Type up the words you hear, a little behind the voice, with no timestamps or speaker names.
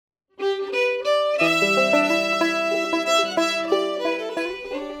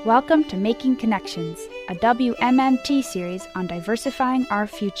Welcome to Making Connections, a WMMT series on diversifying our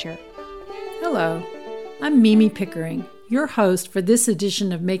future. Hello, I'm Mimi Pickering, your host for this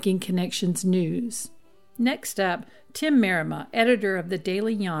edition of Making Connections News. Next up, Tim Merima, editor of the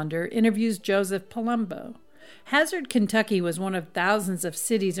Daily Yonder, interviews Joseph Palumbo. Hazard, Kentucky was one of thousands of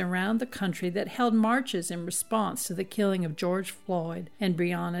cities around the country that held marches in response to the killing of George Floyd and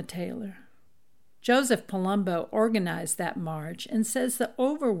Breonna Taylor. Joseph Palumbo organized that march and says the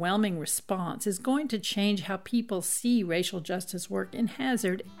overwhelming response is going to change how people see racial justice work in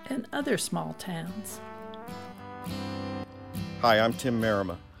Hazard and other small towns. Hi, I'm Tim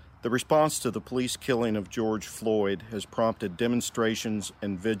Merima. The response to the police killing of George Floyd has prompted demonstrations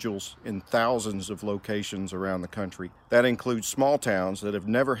and vigils in thousands of locations around the country. That includes small towns that have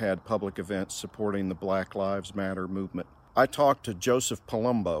never had public events supporting the Black Lives Matter movement. I talked to Joseph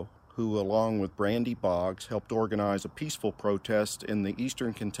Palumbo, who, along with Brandy Boggs, helped organize a peaceful protest in the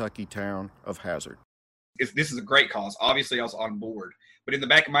eastern Kentucky town of Hazard. This is a great cause. Obviously, I was on board. But in the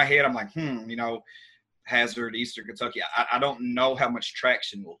back of my head, I'm like, Hazard, eastern Kentucky, I don't know how much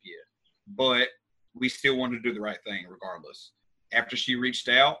traction we'll get. But we still wanted to do the right thing regardless. After she reached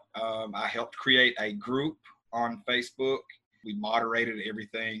out, I helped create a group on Facebook. We moderated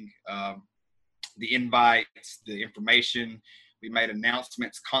everything, the invites, the information. We made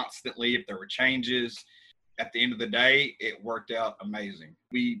announcements constantly if there were changes. At the end of the day, it worked out amazing.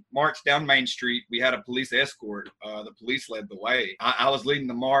 We marched down Main Street. We had a police escort. The police led the way. I was leading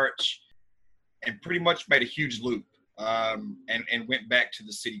the march and pretty much made a huge loop and went back to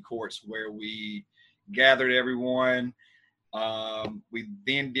the city courts where we gathered everyone. We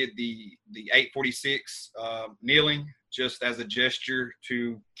then did the 846 kneeling just as a gesture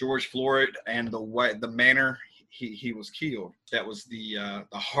to George Floyd and the manner he was killed. That was the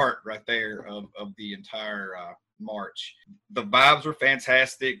heart right there of the entire march. The vibes were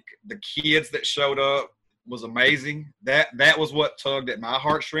fantastic. The kids that showed up was amazing. That was what tugged at my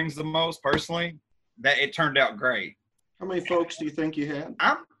heartstrings the most personally. That it turned out great. How many folks do you think you had?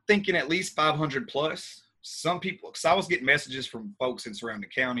 I'm thinking at least 500 plus. Some people, because I was getting messages from folks in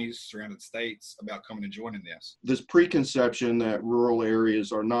surrounding counties, surrounding states about coming and joining this. This preconception that rural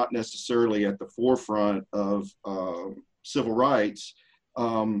areas are not necessarily at the forefront of civil rights,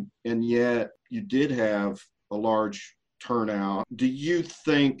 and yet you did have a large turnout. Do you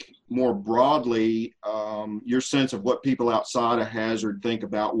think more broadly, your sense of what people outside of Hazard think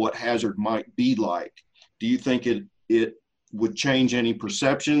about what Hazard might be like? Do you think it would change any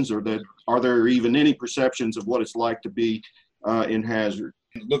perceptions, or that are there even any perceptions of what it's like to be in Hazard?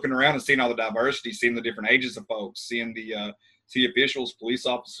 Looking around and seeing all the diversity, seeing the different ages of folks, seeing the city officials, police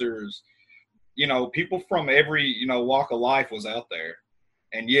officers, people from every, walk of life was out there.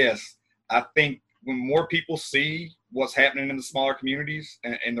 And yes, I think when more people see what's happening in the smaller communities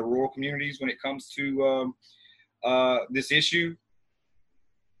and the rural communities when it comes to this issue,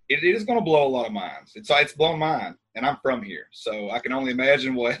 it is going to blow a lot of minds. It's blown mine, and I'm from here, so I can only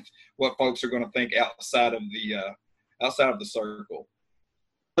imagine what folks are going to think outside of the circle.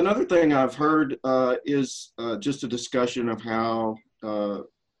 Another thing I've heard is just a discussion of how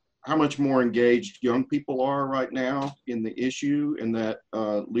much more engaged young people are right now in the issue, and that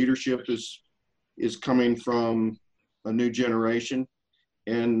leadership is coming from a new generation.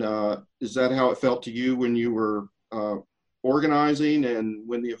 And is that how it felt to you when you were organizing and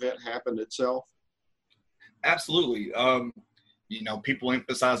when the event happened itself? Absolutely. People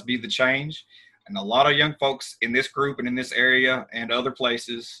emphasize be the change, and a lot of young folks in this group and in this area and other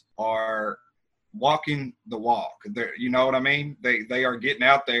places are walking the walk. You know what I mean? They are getting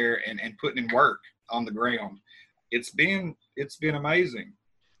out there and putting in work on the ground. It's been amazing.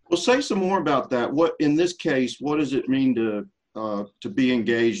 Well, say some more about that. What, in this case, what does it mean to be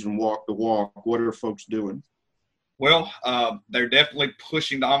engaged and walk the walk? What are folks doing? Well, they're definitely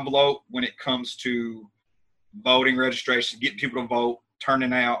pushing the envelope when it comes to voting registration, getting people to vote,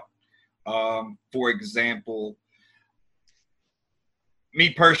 turning out. For example,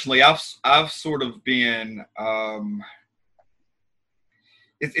 me personally, I've sort of been.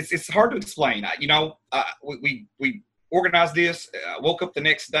 It's hard to explain. We organized this. I woke up the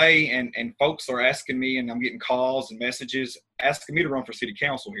next day and folks are asking me, and I'm getting calls and messages asking me to run for city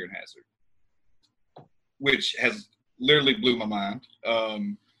council here in Hazard, which has literally blew my mind.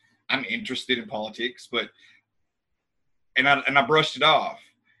 I'm interested in politics, and I brushed it off.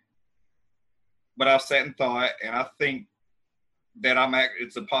 But I've sat and thought, and I think that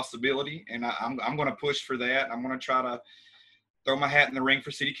it's a possibility, and I'm going to push for that. I'm going to try to throw my hat in the ring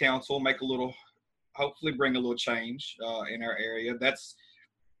for city council, hopefully bring a little change in our area. The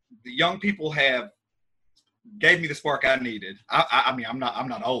young people have gave me the spark I needed. I mean, I'm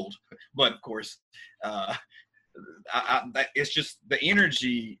not old, but of course, it's just the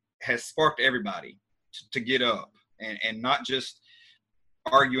energy has sparked everybody to get up and not just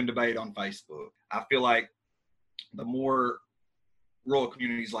argue and debate on Facebook. I feel like the more rural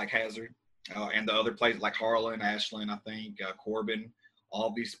communities like Hazard and the other places like Harlan, Ashland, I think Corbin,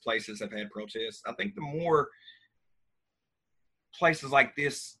 all these places have had protests. I think the more places like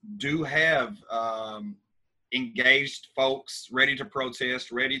this do have engaged folks ready to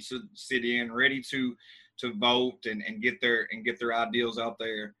protest, ready to sit in, ready to vote and get their ideals out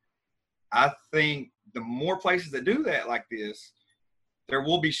there. I think the more places that do that like this, there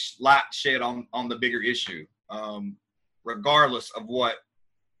will be light shed on the bigger issue, regardless of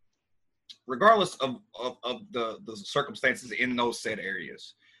the circumstances in those said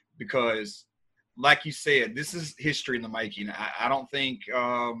areas. Because like you said, this is history in the making. I don't think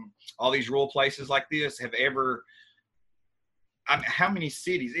all these rural places like this have ever, how many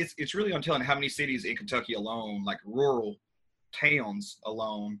cities, it's really untelling how many cities in Kentucky alone, like rural towns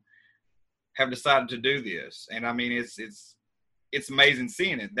alone, have decided to do this. And I mean, it's amazing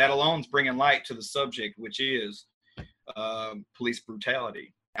seeing it. That alone is bringing light to the subject, which is police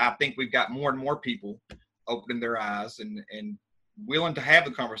brutality. I think we've got more and more people opening their eyes and willing to have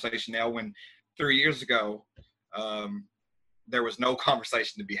the conversation now, when 3 years ago there was no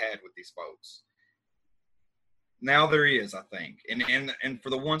conversation to be had with these folks. Now there is, I think. And for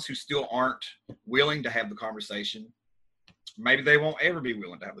the ones who still aren't willing to have the conversation, maybe they won't ever be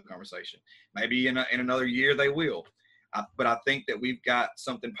willing to have the conversation. Maybe in another year they will. But I think that we've got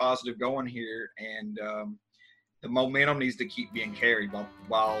something positive going here, and the momentum needs to keep being carried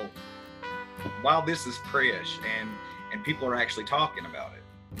while this is fresh and people are actually talking about it.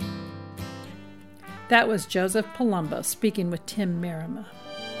 That was Joseph Palumbo speaking with Tim Merima.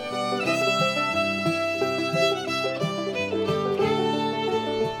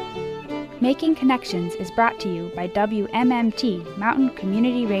 Making Connections is brought to you by WMMT Mountain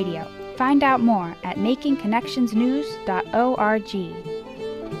Community Radio. Find out more at makingconnectionsnews.org.